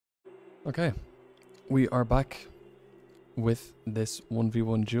Okay, we are back with this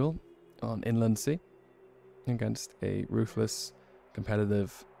 1v1 duel on Inland Sea against a ruthless,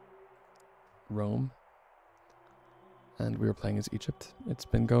 competitive Rome, and we are playing as Egypt. It's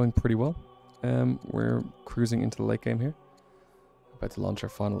been going pretty well. We're cruising into the late game here, about to launch our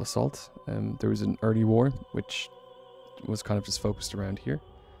final assault. There was an early war, which was kind of just focused around here,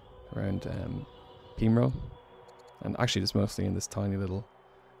 around Pimro, and actually just mostly in this tiny little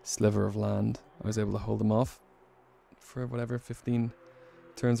sliver of land. I was able to hold them off for whatever 15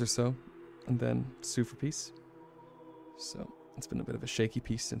 turns or so, and then sue for peace. So it's been a bit of a shaky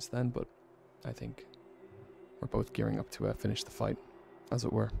piece since then, but I think we're both gearing up to finish the fight, as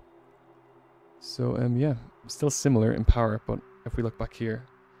it were. So yeah, still similar in power, but if we look back here,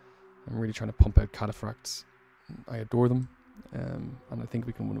 I'm really trying to pump out cataphracts. I adore them, and I think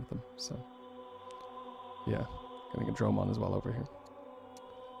we can win with them. So yeah, getting a drone on as well over here.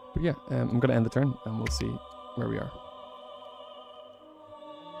 But yeah, I'm going to end the turn and we'll see where we are.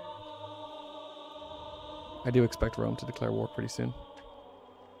 I do expect Rome to declare war pretty soon.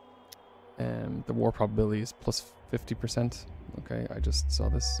 The war probability is plus 50%. Okay, I just saw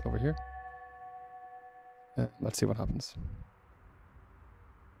this over here. Let's see what happens.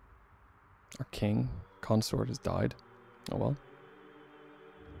 Our king, consort, has died. Oh well.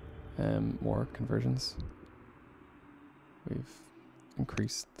 More conversions. We've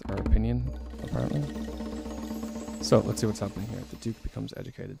increased our opinion, apparently. So, let's see what's happening here. The Duke becomes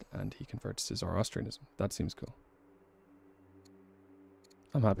educated and he converts to Zoroastrianism. That seems cool.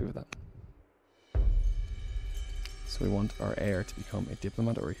 I'm happy with that. So we want our heir to become a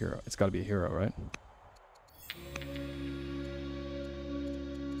diplomat or a hero. It's got to be a hero, right?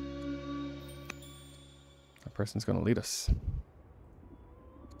 That person's going to lead us.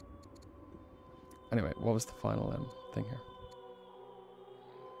 Anyway, what was the final thing here?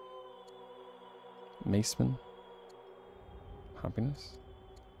 Maceman. Happiness.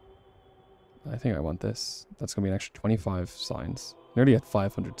 I think I want this. That's going to be an extra 25 signs. Nearly at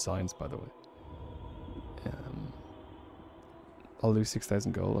 500 signs, by the way. I'll lose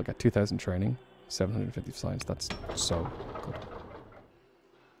 6,000 gold. I'll get 2,000 training. 750 signs. That's so good.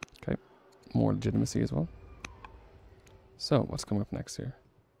 Okay. More legitimacy as well. So, what's coming up next here?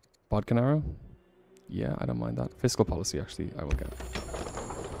 Bodcanaro? Yeah, I don't mind that. Fiscal policy, actually, I will get.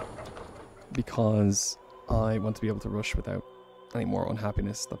 Because I want to be able to rush without any more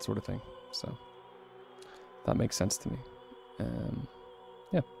unhappiness, that sort of thing. So, that makes sense to me.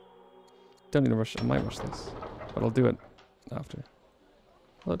 Yeah. Don't need to rush. I might rush this. But I'll do it after.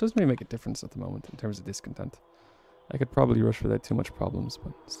 Well, it doesn't really make a difference at the moment in terms of discontent. I could probably rush without too much problems,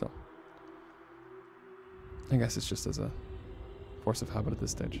 but still. I guess it's just as a force of habit at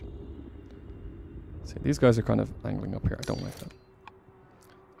this stage. See, these guys are kind of angling up here. I don't like that.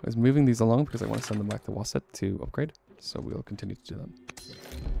 I was moving these along because I want to send them back to Wasset to upgrade. So we'll continue to do that.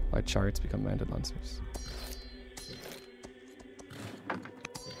 Light chariots become mounted lancers.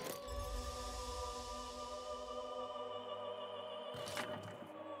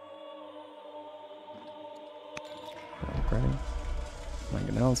 Upgrading.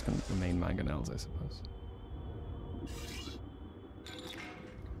 Mangonels can remain mangonels, I suppose.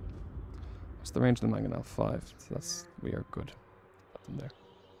 What's the range of the mangonel? 5. So that's, we are good. Put them there.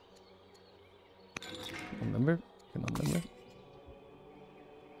 Unlimber. You can unlimber.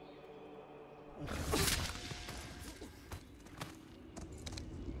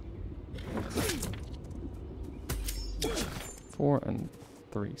 Four and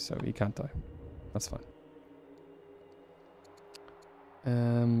 3, so he can't die. That's fine.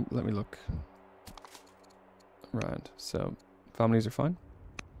 Let me look around. So, families are fine.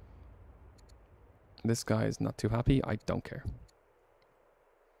 This guy is not too happy. I don't care.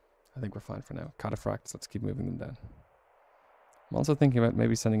 I think we're fine for now. Cataphracts, let's keep moving them down. I'm also thinking about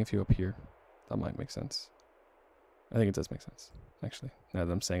maybe sending a few up here. That might make sense. I think it does make sense, actually. Now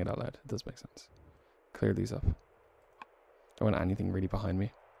that I'm saying it out loud, it does make sense. Clear these up. Don't want anything really behind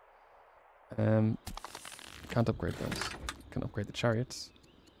me. Can't upgrade those. Can upgrade the chariots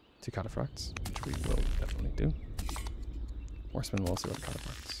to cataphracts, which we will definitely do. Horsemen will also go to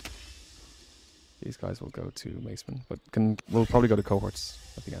cataphracts. These guys will go to Maceman, but we'll probably go to cohorts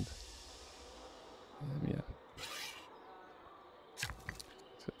at the end. Yeah.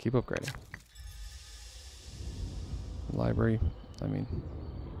 So keep upgrading. Library, I mean,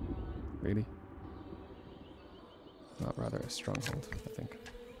 really? Not rather a stronghold, I think.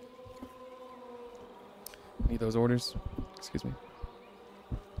 Need those orders. Excuse me.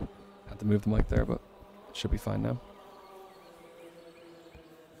 Had to move the mic there, but it should be fine now.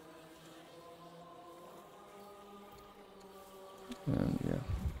 And yeah.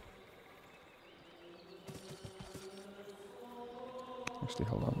 Actually,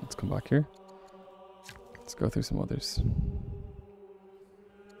 hold on. Let's come back here. Let's go through some others.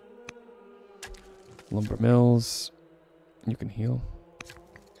 Lumber mills. You can heal.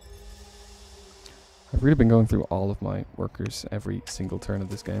 I've really been going through all of my workers every single turn of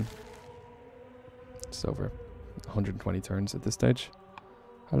this game. It's over 120 turns at this stage.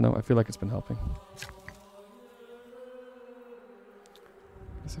 I don't know, I feel like it's been helping.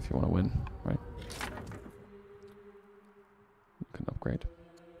 As if you want to win, right? You can upgrade.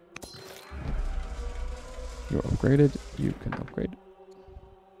 You're upgraded, you can upgrade.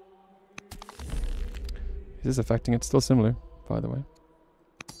 Is this affecting it? Still similar, by the way.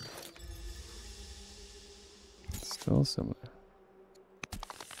 Still similar.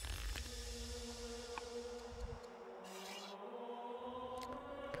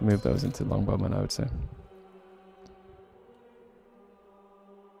 Can move those into longbowmen, I would say.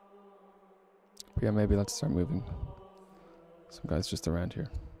 But yeah, maybe let's start moving some guys just around here.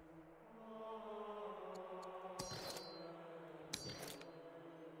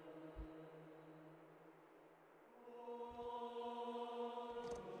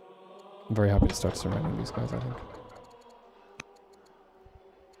 I'm very happy to start surrounding these guys, I think.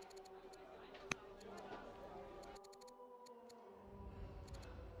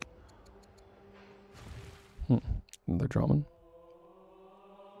 Another drawman.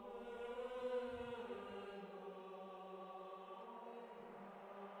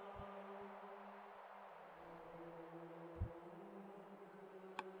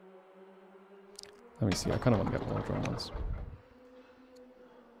 Let me see, I kind of want to get more drawmans.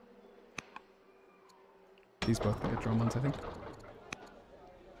 These both can get drawmans, I think.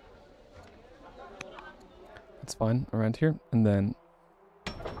 That's fine around here. And then,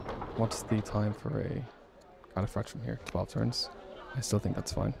 what's the time for a artifact from here? 12 turns. I still think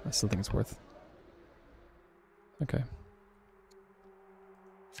that's fine. I still think it's worth. Okay.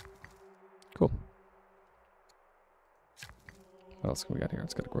 Cool. What else can we get here?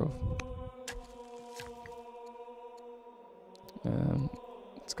 Let's get a grove.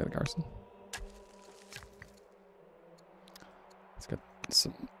 Let's get a garrison. Let's get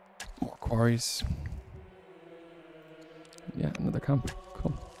some more quarries. Yeah, another camp.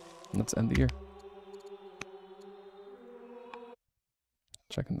 Cool. And let's end the year.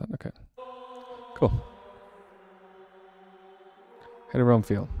 Checking that. Okay. Cool. How did Rome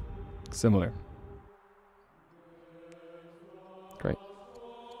feel? Similar. Great.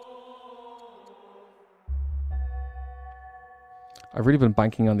 I've really been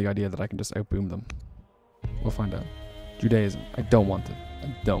banking on the idea that I can just outboom them. We'll find out. Judaism. I don't want it.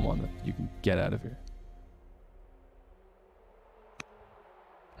 I don't want it. You can get out of here.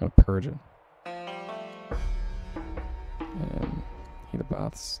 I'm gonna purge it. Heat of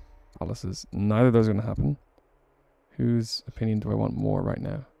baths. Palaces. Neither of those are gonna happen. Whose opinion do I want more right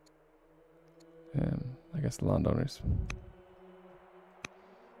now? I guess the landowners.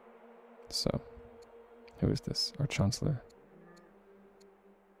 So, who is this? Our chancellor.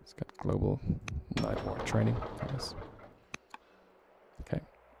 He's got global night war training, I guess. Okay.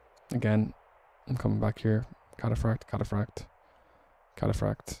 Again, I'm coming back here. Cataphract, cataphract,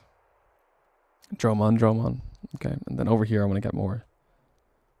 cataphract. Dromon. Okay, and then over here I want to get more.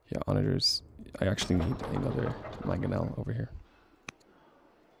 Yeah, onagers. I actually need another mangonel over here.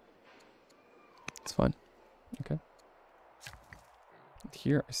 It's fine. Okay. And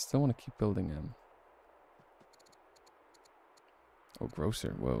here I still want to keep building oh,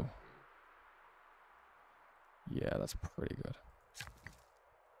 grocer. Whoa. Yeah, that's pretty good.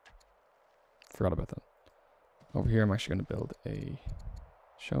 Forgot about that. Over here I'm actually going to build a...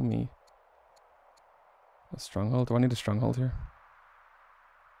 Show me a stronghold. Do I need a stronghold here?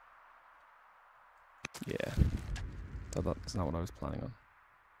 Yeah. That's not what I was planning on.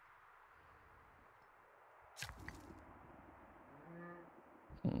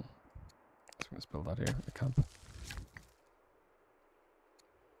 So let's build that here, a camp.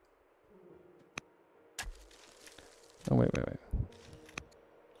 Oh, wait. I'm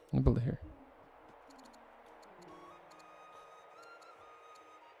gonna build it here.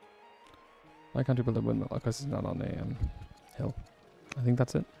 Why can't you build a windmill? Because it's not on a hill. I think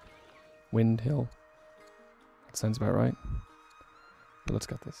that's it. Wind hill. That sounds about right. But let's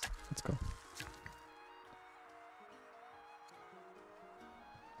get this. Let's go.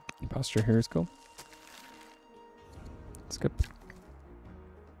 Pasture here is cool. Skip.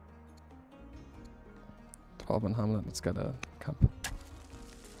 12 Hamlet. Let's get a camp.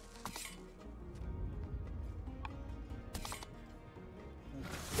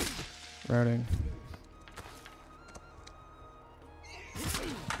 Routing.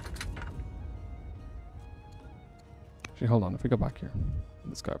 Actually, hold on. If we go back here,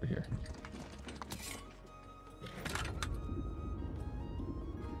 this guy over here.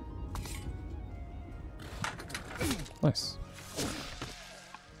 Nice.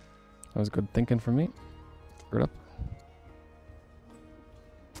 That was good thinking from me. Screw it up.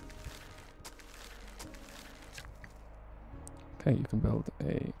 Okay, you can build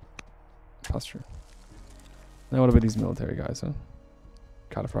a pasture. Now what about these military guys, huh?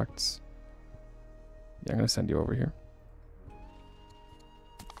 Cataphracts. Yeah, I'm going to send you over here.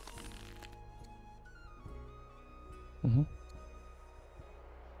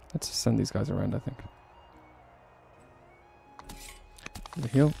 Let's just send these guys around, I think. Need to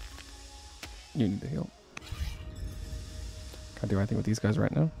heal. You need to heal. Can't do anything with these guys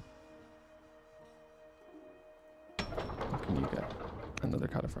right now. What can you get? Another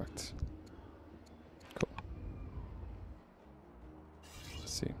cataphract. Cool.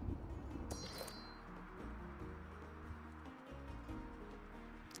 Let's see.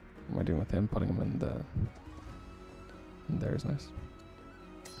 What am I doing with him? Putting him in the... In there is nice.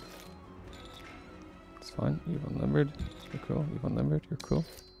 It's fine. You've unlimbered. You're cool. You've unlimbered. You're cool.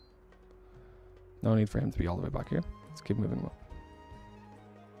 No need for him to be all the way back here. Let's keep moving him up.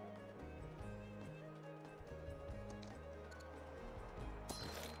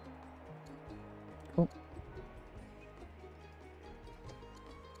 Cool.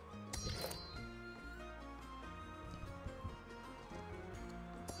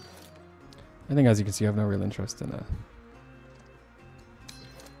 I think, as you can see, I have no real interest in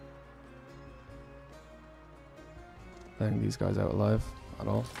letting these guys out alive at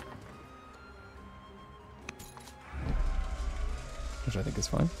all. Which I think is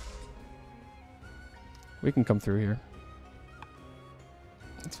fine. We can come through here.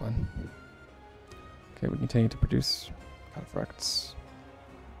 That's fine. Okay, we continue to produce cataphracts.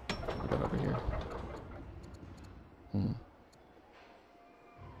 We got over here.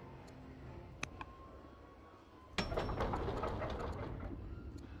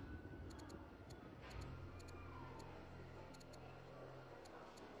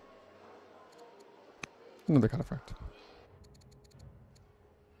 Another cataphract.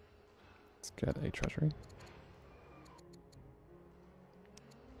 Let's get a treasury.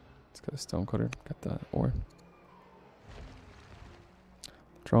 Let's get a stone cutter. Get that ore.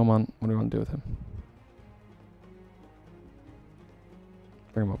 Draw him on. What do we want to do with him?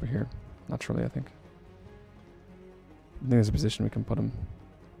 Bring him over here. Naturally, I think. I think there's a position we can put him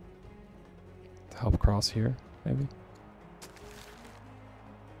to help cross here, maybe.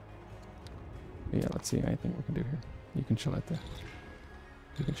 But yeah, let's see anything we can do here. You can chill out there.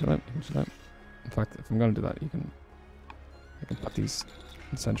 You can chill out. You can chill out. In fact, if I'm going to do that, I can put these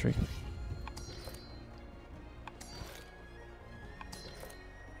in sentry.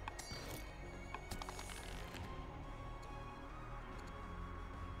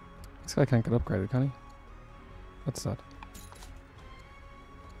 This guy can't get upgraded, can he? What's that?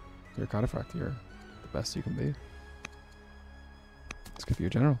 You're a cataphract. You're the best you can be. Let's give you a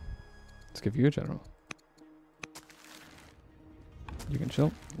general. Let's give you a general. You can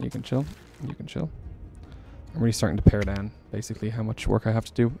chill. You can chill. You can chill. I'm really starting to pare down, basically, how much work I have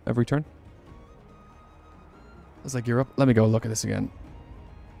to do every turn. It's like, you're up. Let me go look at this again.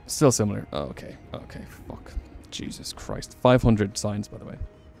 Still similar. Oh, okay. Okay. Fuck. Jesus Christ. 500 signs, by the way.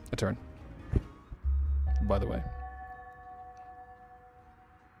 A turn. By the way.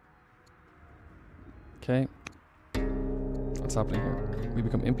 Okay. What's happening here? We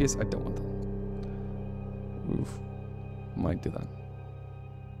become impious? I don't want that. Oof. Might do that.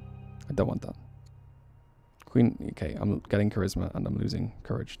 I don't want that. Queen, okay, I'm getting charisma and I'm losing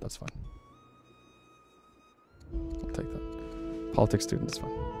courage. That's fine. I'll take that. Politics student is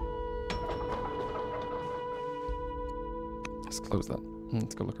fine. Let's close that.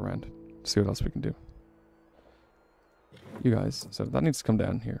 Let's go look around. See what else we can do. You guys, so that needs to come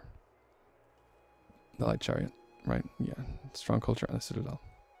down here. The light chariot, right? Yeah, strong culture and a citadel.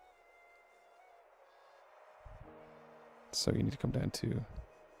 So you need to come down to...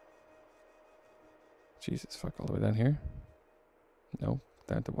 Jesus, fuck, all the way down here? No,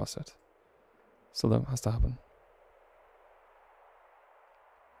 down to Wasset. So that has to happen.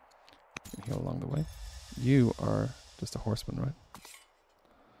 Heal along the way. You are just a horseman, right?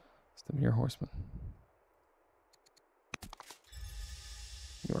 Just a mere horseman.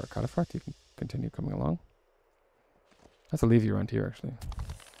 You are a cataphract. You can continue coming along. I have to leave you around here, actually.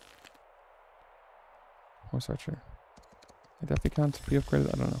 Horse archer. I definitely can't be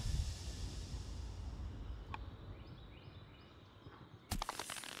upgraded. I don't know.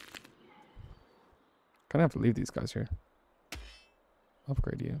 Kind of have to leave these guys here.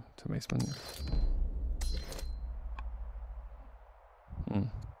 Upgrade you to maceman.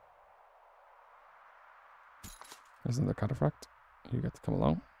 There's another cataphract. You get to come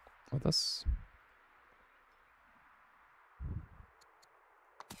along with us.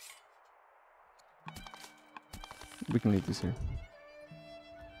 We can leave these here.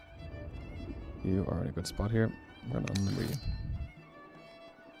 You are in a good spot here. We're going to unnumber you.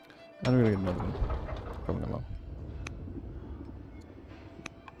 And we're going to get another one coming along.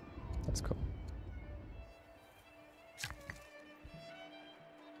 That's cool.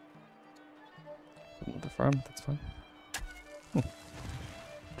 Another farm, that's fine.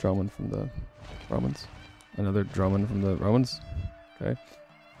 Drummond from the Romans. Another Drummond from the Romans. Okay.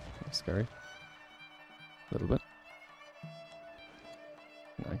 That's scary. A little bit.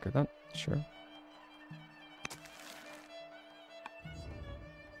 Anchor that, sure.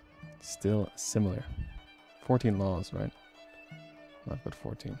 Still similar. 14 laws, right? Not but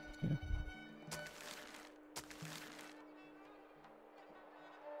 14, yeah.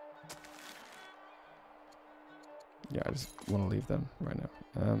 Yeah, I just want to leave them right now.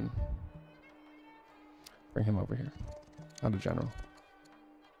 Bring him over here. Out of general.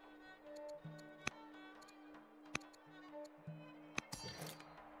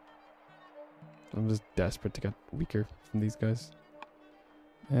 I'm just desperate to get weaker from these guys.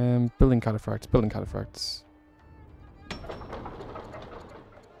 Building cataphracts, building cataphracts.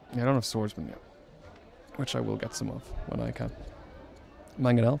 Yeah, I don't have swordsman yet. Which I will get some of when I can.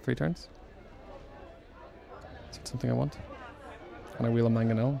 Mangonel, 3 turns. Is that something I want? Can I wheel a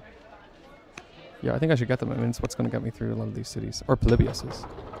Mangonel? Yeah, I think I should get them. I mean, it's what's going to get me through a lot of these cities. Or Polybius's.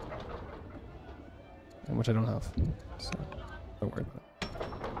 Which I don't have. So, don't worry about it.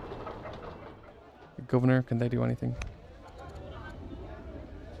 The governor, can they do anything?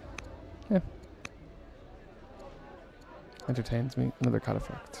 Yeah. Entertains me. Another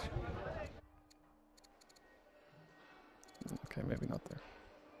cataphract. Okay, maybe not there.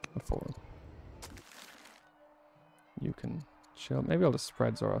 But 4 of them. You can chill. Maybe I'll just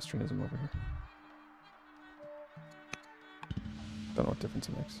spread Zoroastrianism over here. Don't know what difference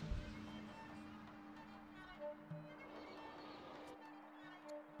it makes.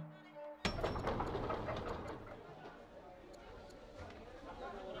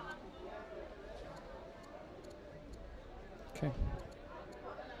 Okay.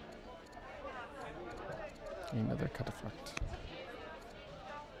 Another cataphract.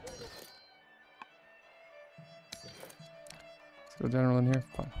 Let's go general in here.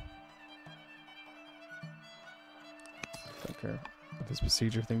 Fine. Don't care if this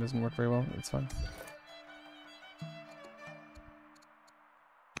procedure thing doesn't work very well. It's fine.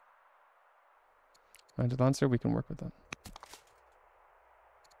 Mounted Lancer, we can work with that.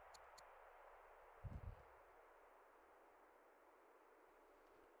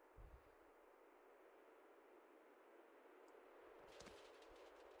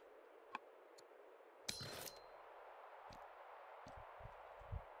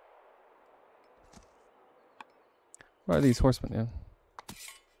 What are these horsemen, yeah?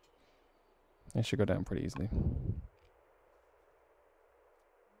 They should go down pretty easily.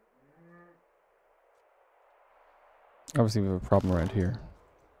 Obviously we have a problem around here.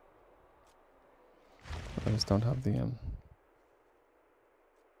 But I just don't have the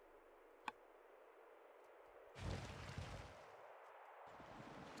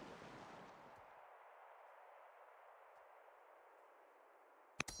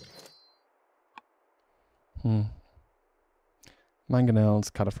Mangonels,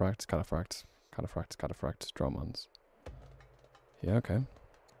 cataphracts, cataphracts, cataphracts, cataphracts, Dromons. Yeah, okay.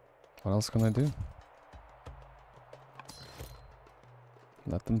 What else can I do?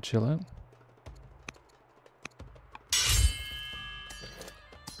 Let them chill out.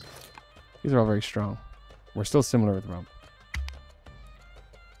 These are all very strong. We're still similar with Rome.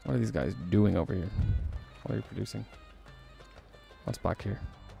 What are these guys doing over here? What are you producing? What's back here?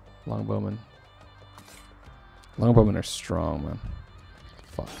 Longbowmen. Longbowmen are strong, man.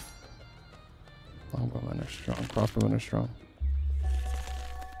 Fuck. Longbowmen are strong. Crossbowmen are strong.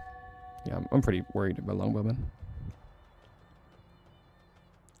 Yeah, I'm pretty worried about longbowmen.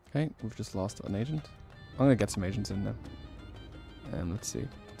 Okay, we've just lost an agent. I'm gonna get some agents in now. Let's see.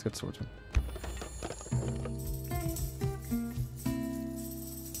 Let's get swordsman.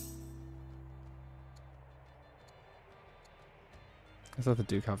 I thought the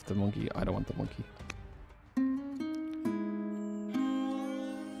Duke have the monkey. I don't want the monkey.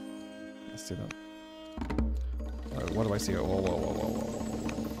 Let's do that. What do I see? Whoa, whoa, whoa, whoa, whoa,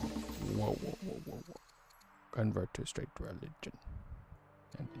 whoa, whoa, whoa, whoa, whoa, whoa. Convert to straight religion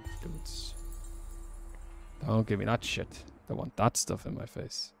and influence. Don't give me that shit. I want that stuff in my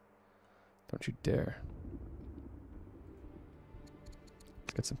face. Don't you dare.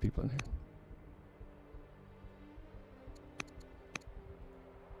 Let's get some people in here.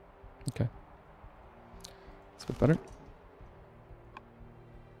 Okay. It's a bit better.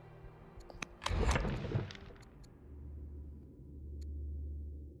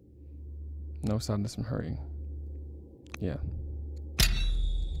 No sadness from hurrying. Yeah.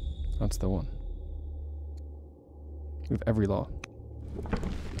 That's the one. We have every law.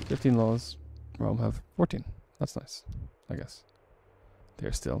 15 laws. Rome have 14. That's nice, I guess.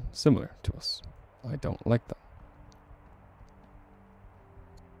 They're still similar to us. I don't like them.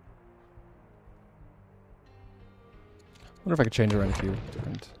 Wonder if I could change around a few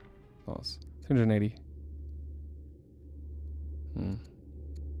different laws. 280.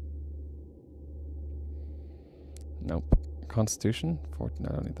 Nope. Constitution? 14.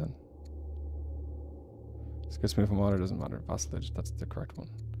 I don't need that. Skips me from water doesn't matter. Vassalage, that's the correct one.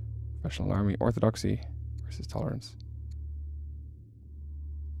 Professional army. Orthodoxy versus tolerance.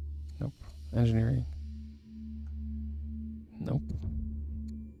 Nope. Engineering. Nope.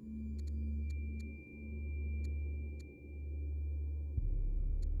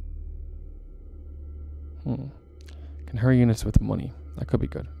 Can hurry units with money. That could be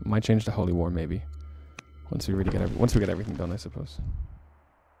good. Might change the Holy War maybe. Once we really get once we get everything done, I suppose.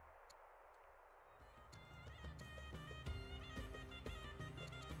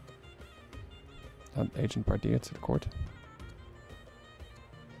 Add Agent Bardia to the court.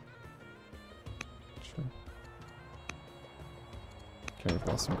 Sure. Okay, we've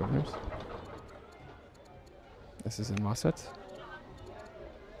lost some governors. This is in Wasset.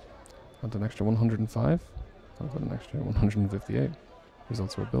 Want an extra 105? I'll put an extra 158. There's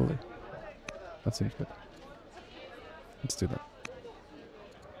also a builder. That seems good. Let's do that.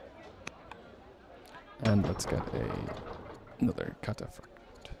 And let's get another cataphract.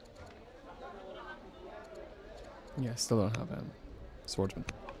 Yeah, I still don't have swordsman.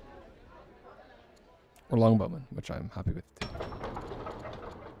 Or longbowman, which I'm happy with too.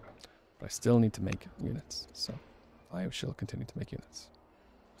 But I still need to make units, so I shall continue to make units.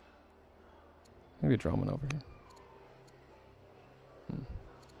 Maybe a drone over here.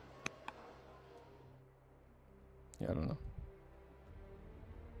 Yeah, I don't know.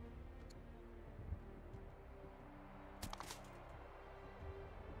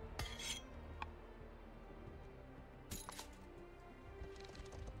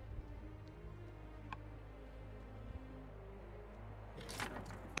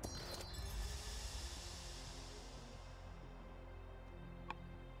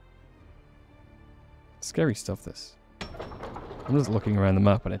 Scary stuff, this. I'm just looking around the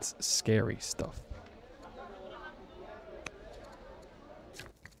map and it's scary stuff.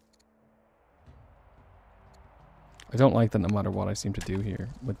 I don't like that no matter what I seem to do here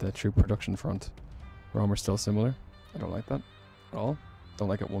with the troop production front. Rome are still similar. I don't like that at all. Don't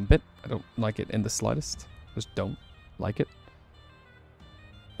like it one bit. I don't like it in the slightest. Just don't like it.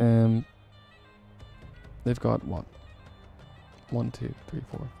 They've got what? 1, 2, 3,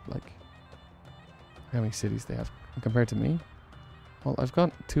 4. Like, how many cities they have compared to me? Well, I've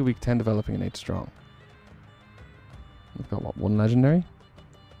got 2 week 10 developing and 8 strong. They've got what? 1 legendary,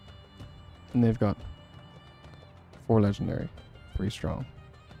 and they've got 4 legendary, 3 strong.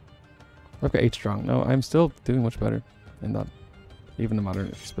 I've got 8 strong. No, I'm still doing much better in that. Even no matter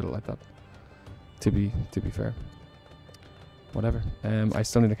if you split it like that. To be fair. Whatever. I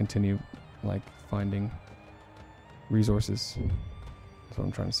still need to continue like finding resources. That's what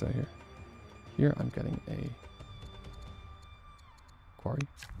I'm trying to say here. Here I'm getting a quarry.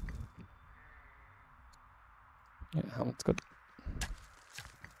 Yeah, helmet's good.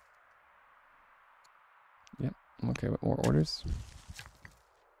 Yep, I'm okay with more orders.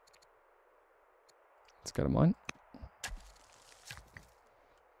 Let's get a mine.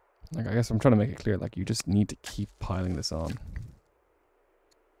 Like, I guess I'm trying to make it clear, like, you just need to keep piling this on.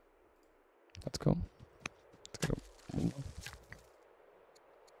 That's cool. Let's get a window.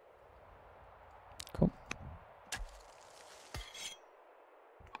 Cool.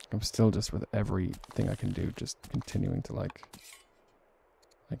 I'm still just with everything I can do, just continuing to, like,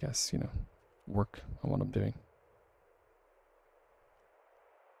 I guess, you know, work on what I'm doing.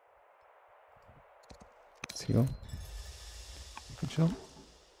 Let's heal. You can chill.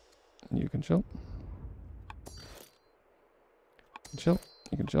 You can chill. You can chill.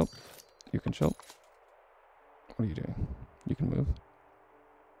 You can chill. You can chill. What are you doing? You can move.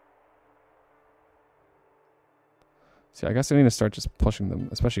 See, I guess I need to start just pushing them,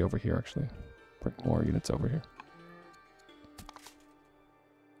 especially over here, actually. Bring more units over here.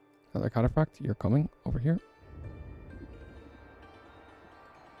 Another cataphract, you're coming over here.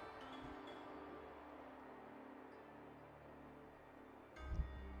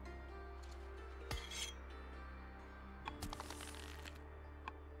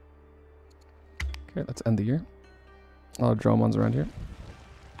 Okay, let's end the year. A lot of drone ones around here.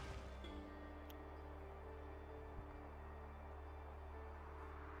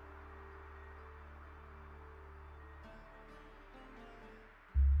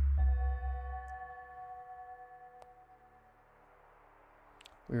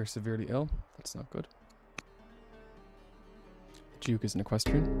 We are severely ill. That's not good. Duke is an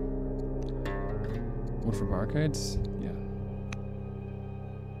equestrian. Wood for barricades. Yeah.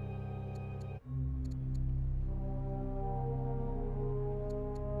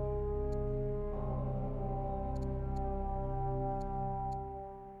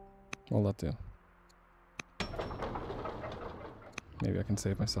 What'll that do? Maybe I can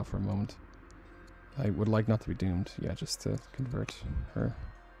save myself for a moment. I would like not to be doomed. Yeah, just to convert her.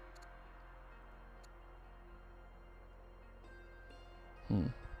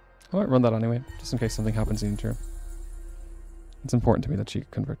 I might run that anyway, just in case something happens in the turn. It's important to me that she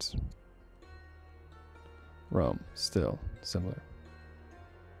converts. Rome, still similar.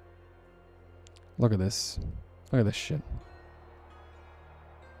 Look at this. Look at this shit.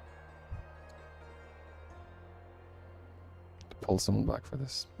 Pull someone back for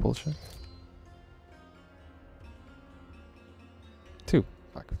this bullshit. 2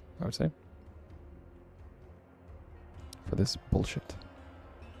 back, I would say. For this bullshit.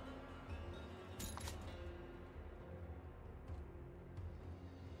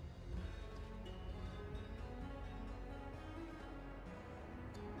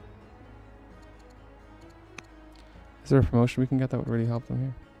 Is there a promotion we can get that would really help them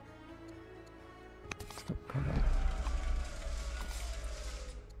here?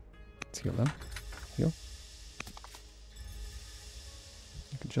 Let's heal them. Heal.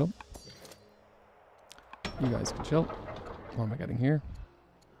 You can chill. You guys can chill. What am I getting here?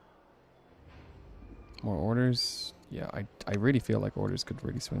 More orders. Yeah, I really feel like orders could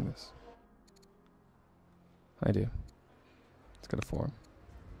really swing this. I do. Let's get a form.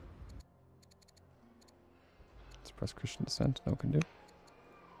 Press Christian Descent. No can do.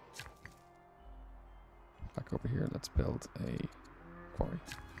 Back over here. Let's build a quarry.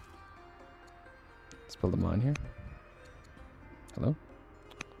 Let's build a mine here. Hello?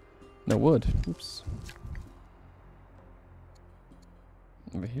 No wood. Oops.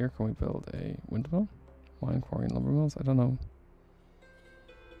 Over here, can we build a windmill? Mine, quarry, and lumber mills? I don't know.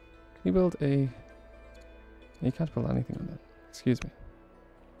 Can you build a... You can't build anything on that. Excuse me.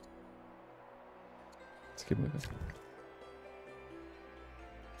 Let's keep moving.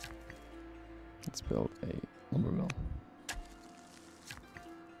 Let's build a lumber mill.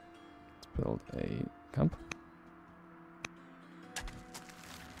 Let's build a camp.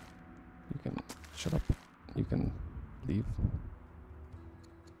 You can shut up. You can leave.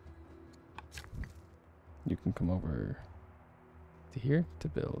 You can come over to here to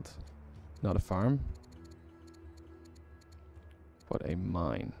build not a farm, but a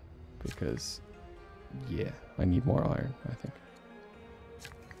mine, because yeah, I need more iron, I think.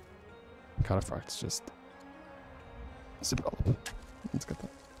 Cataphracts just develop. Let's get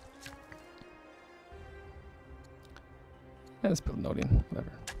that. Yeah, let's build an Odeon,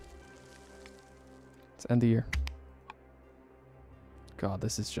 whatever. Let's end the year. God,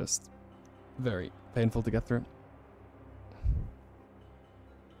 this is just very painful to get through.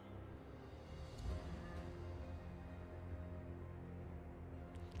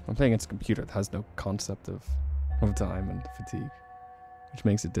 I'm playing against a computer that has no concept of time and fatigue, which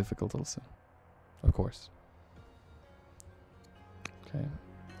makes it difficult also, of course. Okay,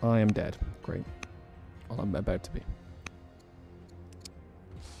 I am dead. Great. Well, I'm about to be.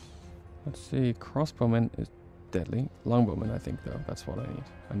 Let's see, crossbowman is deadly. Longbowman, I think, though. That's what I need.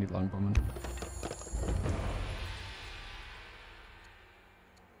 I need longbowman.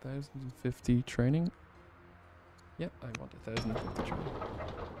 1,050 training. Yep, I want 1,050 training.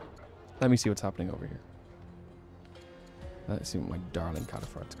 Let me see what's happening over here. Let's see what my darling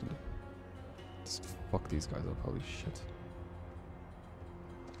cataphracts can do. Just fuck these guys up, holy shit.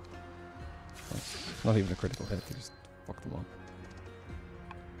 Nice. Not even a critical hit, they just fuck them up.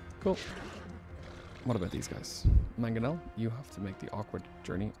 Cool. What about these guys? Mangonel, you have to make the awkward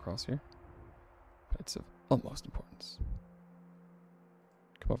journey across here. But it's of utmost importance.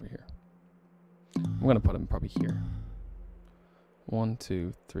 Come over here. I'm gonna put him probably here. 1,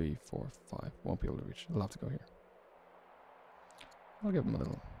 2, 3, 4, 5. Won't be able to reach. I'll have to go here. I'll give him a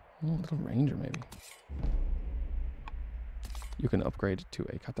little ranger maybe. You can upgrade to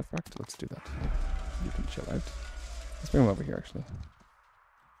a cataphract. Let's do that. You can chill out. Let's bring him over here actually.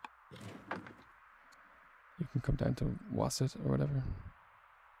 You can come down to Wasset or whatever.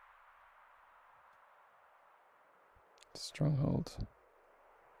 Stronghold.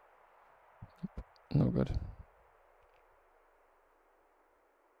 all good.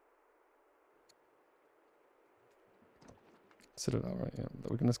 Citadel, right? Yeah,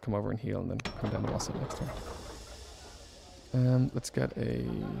 we can just come over and heal and then come down to Wasset next turn. Let's get a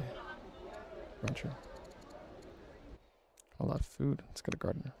rancher. All that food. Let's get a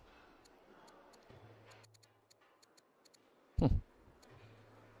gardener.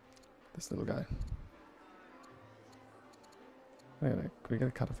 This little guy. Can we get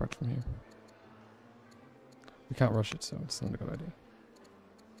a cataphract from here? We can't rush it, so it's not a good idea.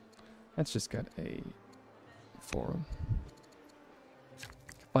 Let's just get a forum.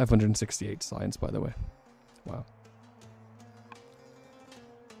 568 science, by the way. Wow.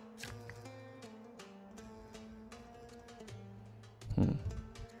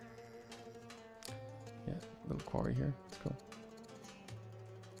 Yeah, little quarry here. It's cool.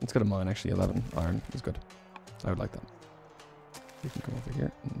 Let's get a mine, actually. 11 iron is good. I would like that. You can come over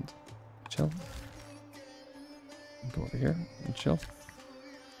here and chill. Go over here and chill.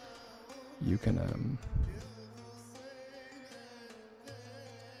 You can,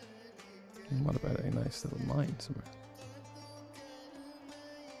 what about a nice little mine somewhere?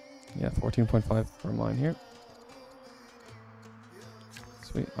 Yeah, 14.5 for a mine here.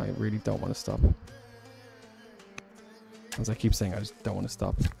 Sweet. I really don't want to stop. As I keep saying, I just don't want to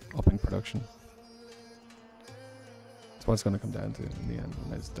stop upping production. That's what it's going to come down to in the end,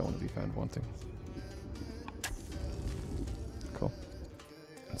 and I just don't want to be found wanting. Cool.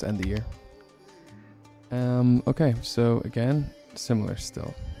 Let's end the year. Okay, so again, similar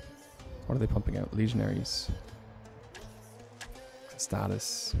still. What are they pumping out? Legionaries.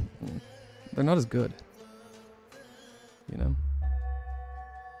 Status. They're not as good. You know?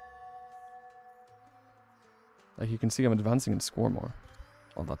 Like, you can see I'm advancing in score more.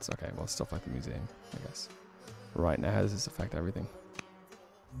 Well, that's okay. Well, stuff like the museum, I guess. Right now, how does this affect everything?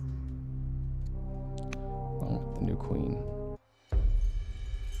 Oh, the new queen.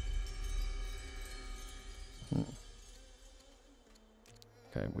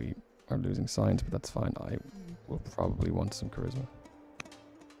 Okay, we are losing science, but that's fine. I will probably want some charisma.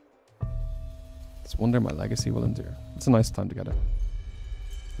 It's wonder my legacy will endure. It's a nice time to get it.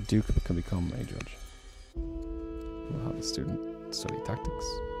 The Duke can become a judge. We'll have a student study tactics.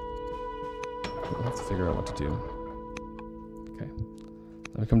 We'll have to figure out what to do. Okay.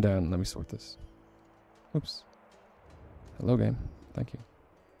 Let me come down and let me sort this. Oops. Hello, game. Thank you.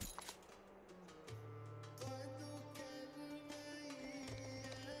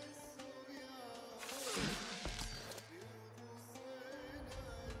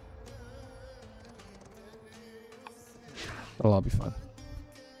 It'll all be fine.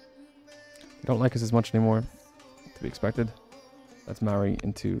 You don't like us as much anymore. To be expected. Let's marry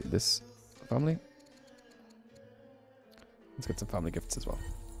into this family. Let's get some family gifts as well.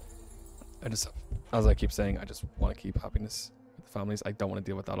 I just, as I keep saying, I just want to keep happiness with the families. I don't want to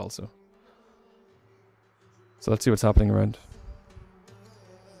deal with that also. So let's see what's happening around.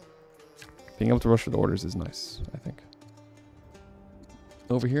 Being able to rush with orders is nice, I think.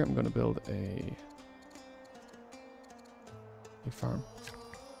 Over here, I'm going to build a farm.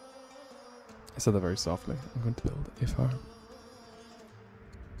 I said that very softly. I'm going to build a farm.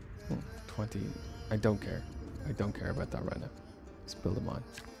 20. I don't care. I don't care about that right now. Let's build a mine.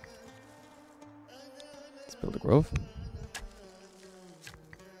 Let's build a grove.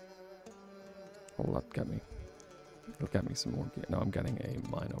 What will that get me? It'll get me some more. No, I'm getting a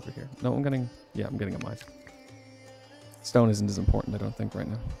mine over here. No, I'm getting... Yeah, I'm getting a mine. Stone isn't as important, I don't think, right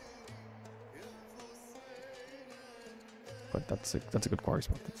now. But that's a good quarry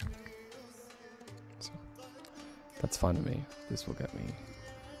spot. So that's fine with me. This will get me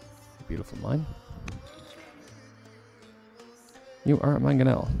a beautiful mine. You are at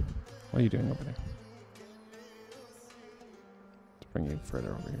Mangonel. What are you doing over there? Let's bring you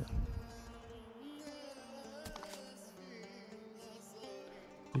further over here.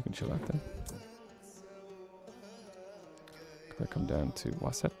 You can chill out there. Could I come down to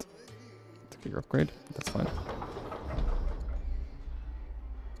Wasset to get your upgrade? That's fine.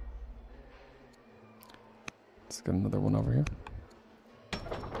 Let's get another one over here.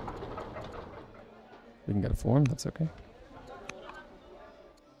 We can get a form, that's okay.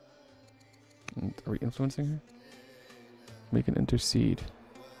 And are we influencing her? We can intercede.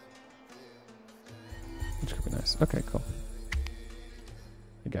 Which could be nice. Okay, cool.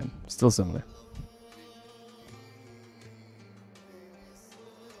 Again, still similar.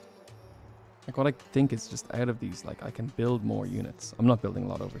 Like, what I think is just out of these, like, I can build more units. I'm not building a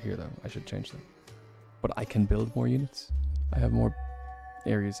lot over here, though. I should change them. But I can build more units. I have more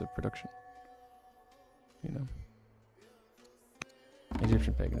areas of production. You know?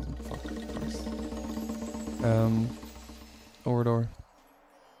 Egyptian paganism. Fuck, of course. Orador.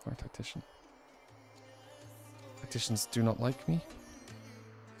 Or Tactician. Tacticians do not like me.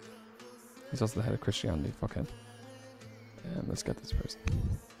 He's also the head of Christianity. Fuck him. Let's get this person.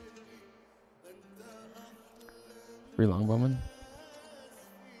 3 longbowmen.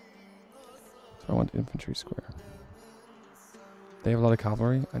 So I want infantry square. They have a lot of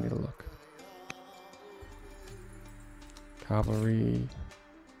cavalry. I need a look. Cavalry.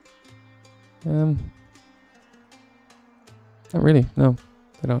 Not really. No,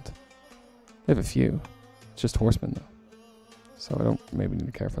 they don't. They have a few. It's just horsemen though. So I don't maybe need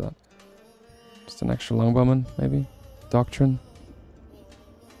to care for that. Just an extra longbowman, maybe. Doctrine.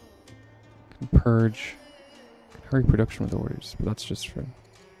 Can purge. Can hurry production with orders, but that's just for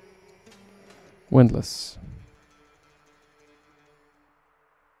windless.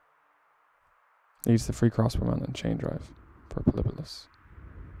 Needs the free crossbowman and chain drive for polybolus.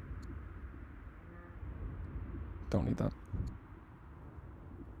 Don't need that.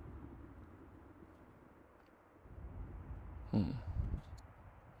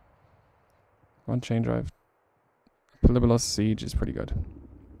 One chain drive. Polybolus siege is pretty good.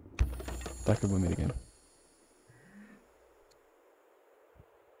 That could win me the game.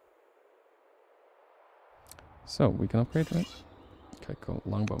 So we can upgrade, right? Okay, cool.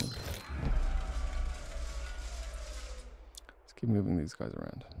 Longbowman. Let's keep moving these guys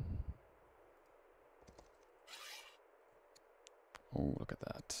around. Oh, look at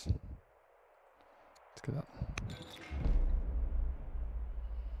that. Look at that.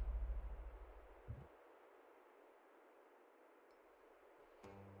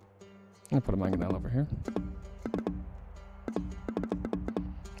 I'm gonna put a mangonel over here.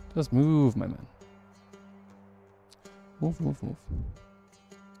 Just move, my man. Move, move, move.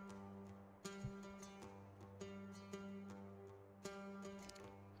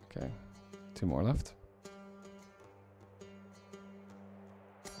 Okay, 2 more left.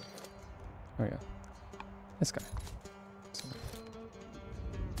 Oh yeah, this guy.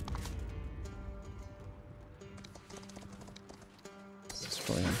 Let's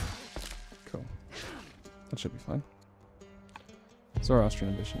destroy him. Cool. That should be fine.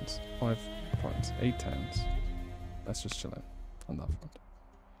 Zoroastrian ambitions. 5 farms, 8 towns. Let's just chill out on that front.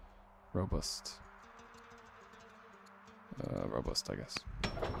 Robust. Robust, I guess.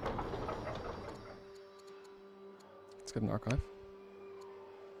 Let's get an archive.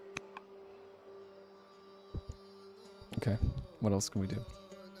 Okay, what else can we do?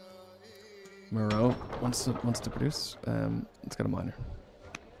 Moreau wants to produce. Let's get a miner.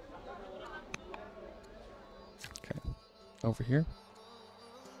 Okay, over here.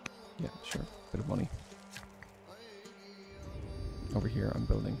 Yeah, sure, bit of money. Over here, I'm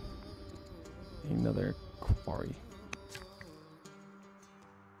building another quarry.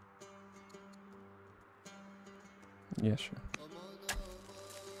 Yeah, sure.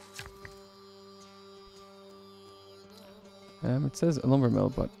 It says a lumber mill,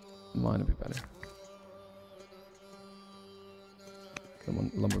 but mine would be better. Got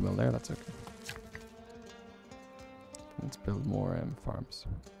one lumber mill there, that's okay. Let's build more farms.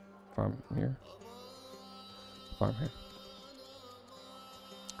 Farm here. Farm here.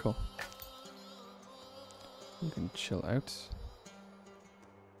 Cool. You can chill out.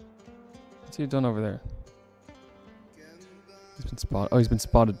 What's he done over there? He's been spotted. Oh, he's been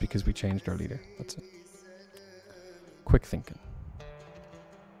spotted because we changed our leader. That's it. Quick thinking.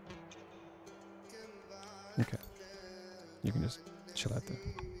 Okay. You can just chill out there.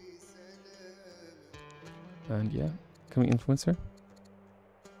 And yeah, can we influence her?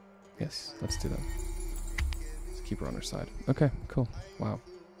 Yes, let's do that. Let's keep her on her side. Okay, cool. Wow.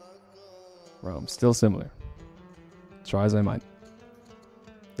 Rome, still similar. Try as I might.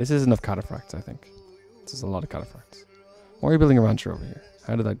 This is enough cataphracts, I think. This is a lot of cataphracts. Why are you building a rancher over here?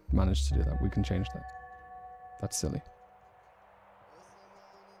 How did I manage to do that? We can change that. That's silly.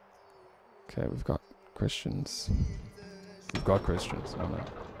 Okay, we've got Christians. We've got Christians. Oh no.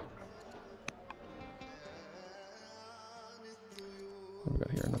 What have we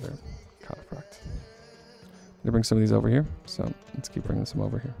got here? Another cataphract. I'm gonna bring some of these over here. So let's keep bringing some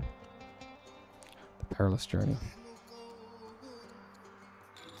over here. The perilous journey.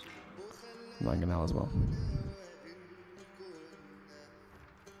 Mangonel as well.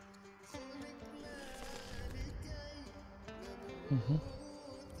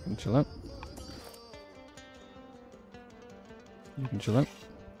 And chill out. You can chill out.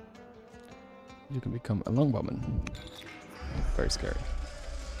 You can become a longbowman. Very scary.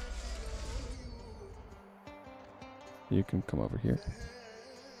 You can come over here.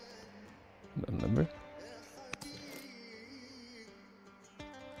 And unlimber.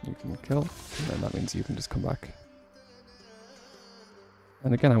 you can kill, and then that means you can just come back.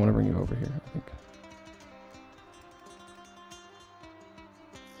 And again, I want to bring you over here, I think.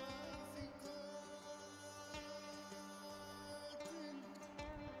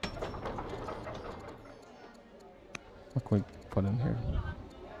 What can we put in here?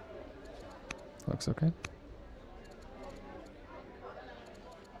 Looks okay.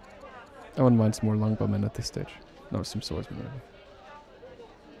 I wouldn't mind some more longbowmen at this stage. No, some swordsmen maybe.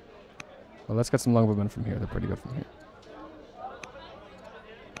 Well, let's get some longbowmen from here. They're pretty good from here.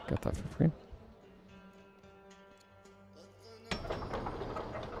 Get that for free.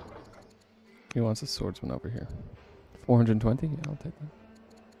 He wants a swordsman over here. 420? Yeah, I'll take that.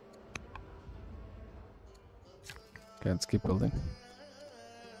 Okay, let's keep building.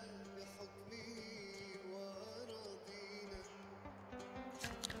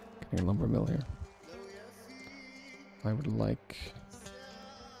 Getting a lumber mill here. I would like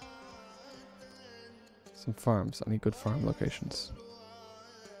some farms. I need good farm locations.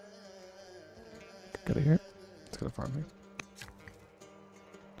 Get it here. Let's get a farm here.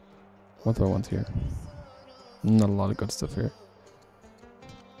 What do I want here? Not a lot of good stuff here.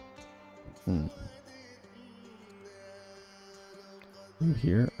 You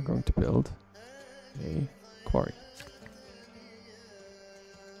here are going to build a quarry.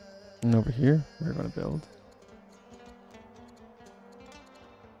 And over here, we're going to build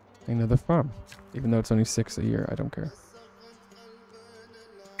another farm. Even though it's only 6 a year, I don't care.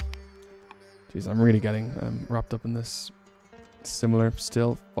 Jeez, I'm really getting wrapped up in this. Similar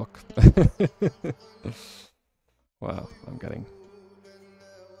still. Fuck. Wow, I'm getting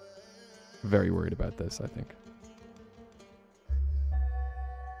very worried about this, I think.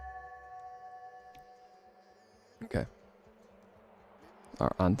 Okay.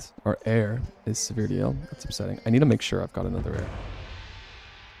 Our heir is severely ill. That's upsetting. I need to make sure I've got another heir.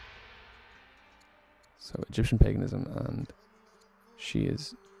 So Egyptian paganism, and she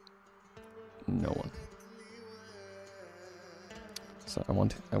is no one. So I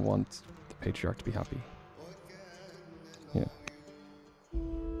want the patriarch to be happy. Yeah.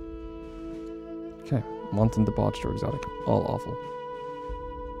 Okay. Wanton, debauched, or exotic. All awful.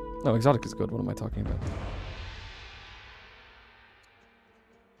 No, exotic is good. What am I talking about?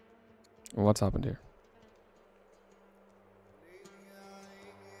 What's happened here?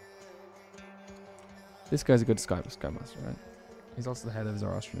 This guy's a good Skymaster, right? He's also the head of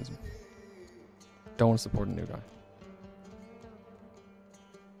Zoroastrianism. Don't want to support a new guy.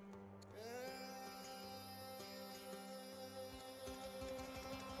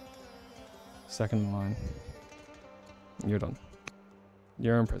 Second in line. You're done.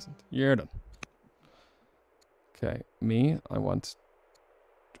 You're imprisoned. You're done. Okay, me, I want...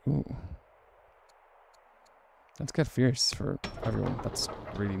 Ooh. Let's get fierce for everyone. That's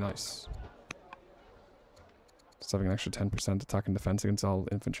really nice. Just having an extra 10% attack and defense against all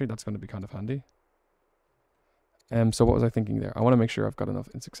infantry. That's going to be kind of handy. So what was I thinking there? I want to make sure I've got enough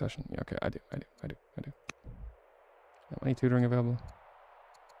in succession. Yeah, okay, I do. Any tutoring available?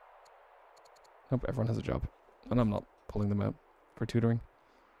 Nope, everyone has a job. And I'm not pulling them out for tutoring.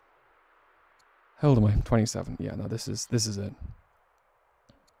 How old am I? 27. Yeah, no, this is it.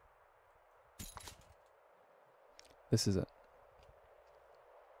 This is it.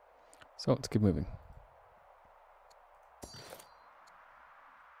 So let's keep moving.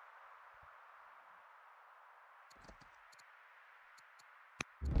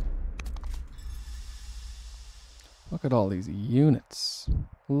 Look at all these units.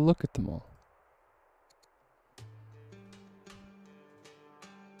 Look at them all.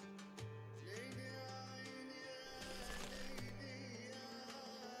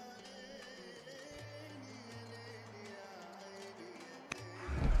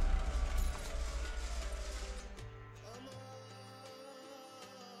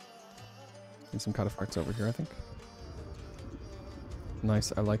 Need some cataphracts over here, I think.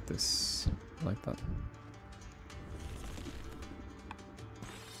 Nice, I like this. I like that.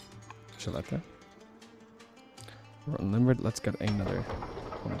 Shall I there? We're unlimited. Let's get another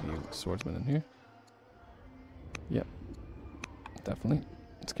one of you swordsmen in here. Yep. Definitely.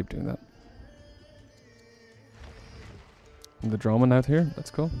 Let's keep doing that. And the drama out here. That's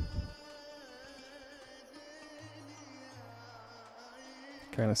cool.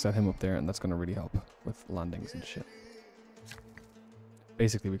 Kind of set him up there, and that's going to really help with landings and shit.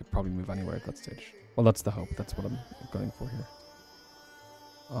 Basically, we could probably move anywhere at that stage. Well, that's the hope. That's what I'm going for here.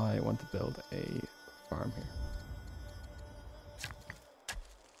 I want to build a farm here.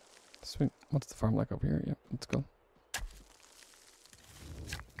 Sweet. What's the farm like over here? Yep, let's go.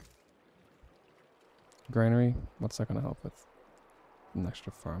 Granary. What's that going to help with? an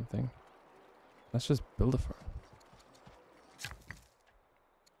extra farm thing. Let's just build a farm.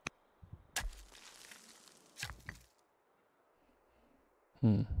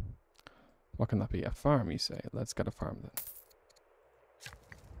 What can that be? A farm, you say? Let's get a farm then.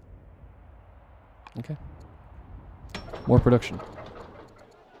 Okay. More production.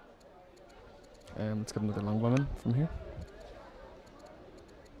 Let's get another longbowman from here.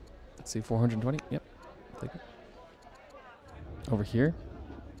 Let's see, 420. Yep. Take it. Over here,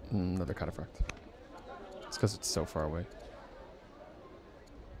 another cataphract. It's because it's so far away.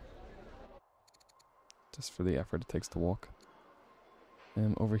 Just for the effort it takes to walk.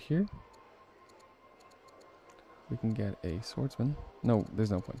 Over here, we can get a swordsman. No,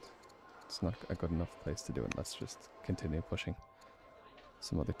 there's no point. It's not a good enough place to do it. Let's just continue pushing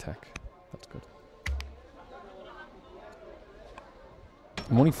some other tech. That's good.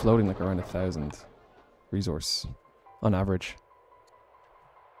 I'm only floating like around 1,000 resource on average.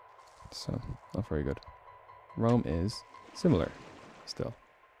 So, not very good. Rome is similar still.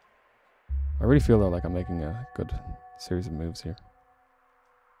 I really feel though like I'm making a good series of moves here.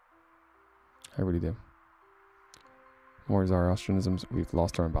 I really do. More Zoroastrianisms. We've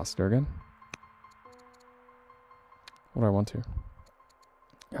lost our ambassador again. What do I want here?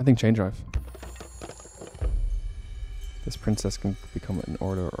 I think chain drive. This princess can become an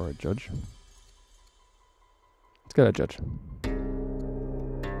order or a judge. Let's get a judge.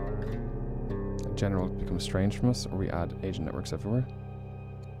 A general becomes strange from us, or we add agent networks everywhere.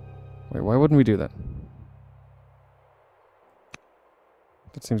 Wait, why wouldn't we do that?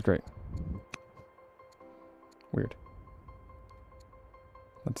 That seems great. Weird.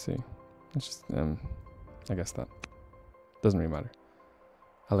 Let's see. It's just, I guess that. Doesn't really matter.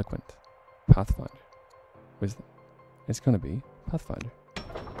 Eloquent. Pathfinder. Wisdom. It's gonna be Pathfinder.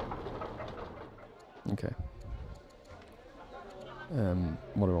 Okay.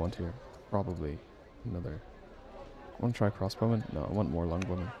 What do I want here? Probably another... I want to try crossbowman? No, I want more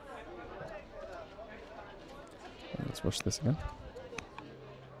longbowmen. Let's rush this again.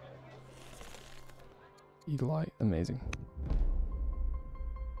 Eagle Eye, amazing.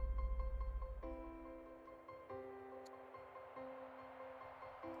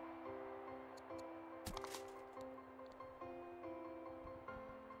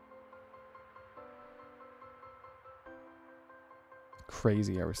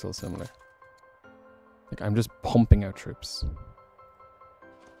 Crazy how we're still similar. Like, I'm just pumping out troops.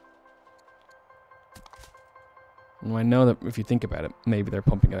 And I know that if you think about it, maybe they're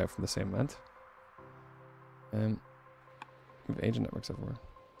pumping it out for the same amount. We have agent networks everywhere.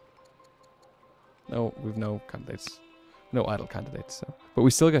 No, we've no candidates. No idle candidates. So. But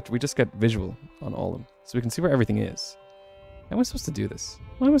we just get visual on all of them. So we can see where everything is. How am I supposed to do this?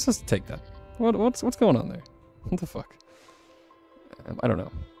 Why am I supposed to take that? What's going on there? What the fuck? I don't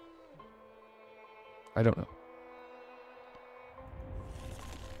know. I don't know.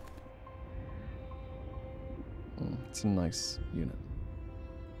 It's a nice unit.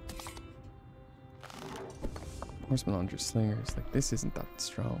 Horseman Launcher Slingers. Like, this isn't that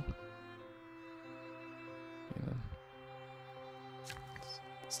strong. You know.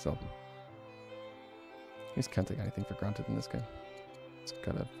 Still. You just can't take anything for granted in this game. It's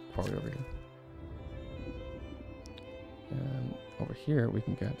got a quarry over here. And over here we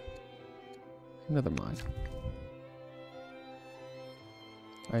can get another mine.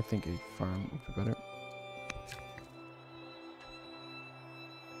 I think a farm would be better.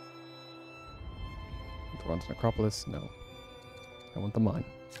 Do I want an Acropolis? No. I want the mine.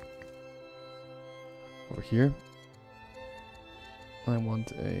 Over here, I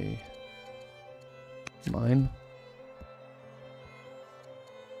want a mine.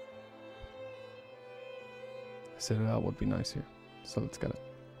 Citadel would be nice here. So let's get it.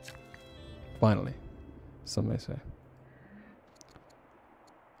 Finally, some may say.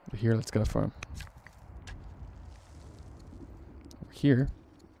 Over here, let's get a farm. Over here,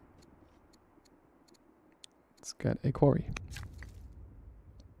 let's get a quarry.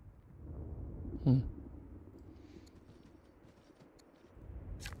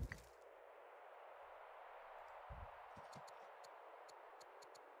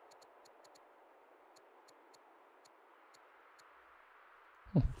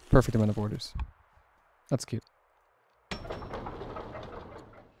 Perfect amount of orders. That's cute.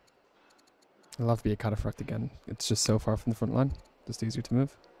 I'll have to be a cataphract again. It's just so far from the front line. Just easier to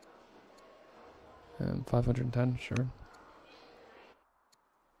move. 510, sure.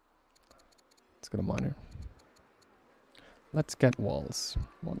 Let's get a miner. Let's get walls.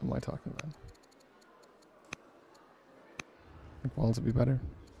 What am I talking about? I think walls would be better.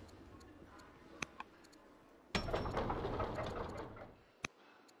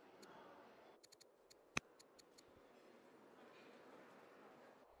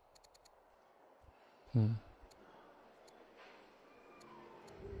 Hmm.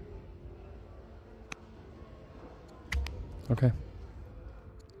 Okay.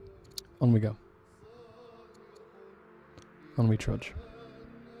 On we go. On we trudge.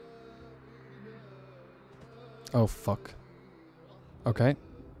 Oh, fuck. Okay.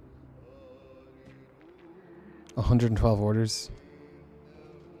 112 orders.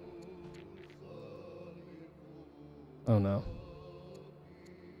 Oh, no.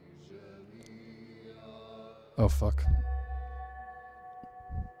 Oh, fuck.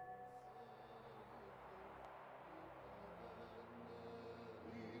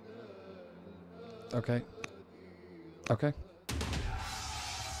 Okay. Okay.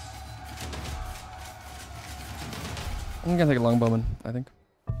 I'm gonna take a longbowman, I think.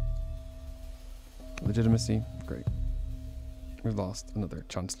 Legitimacy, great. We've lost another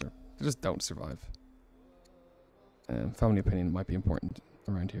Chancellor. They just don't survive. Family opinion might be important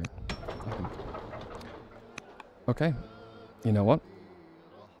around here, I think. Okay. You know what?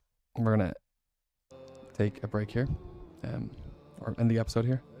 We're gonna take a break here. Or end the episode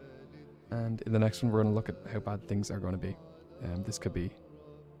here. And in the next one, we're gonna look at how bad things are gonna be. This could be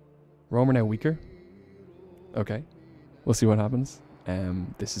Rome are now weaker. Okay. We'll see what happens.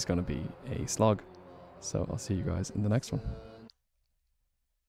 This is gonna be a slog. So I'll see you guys in the next one.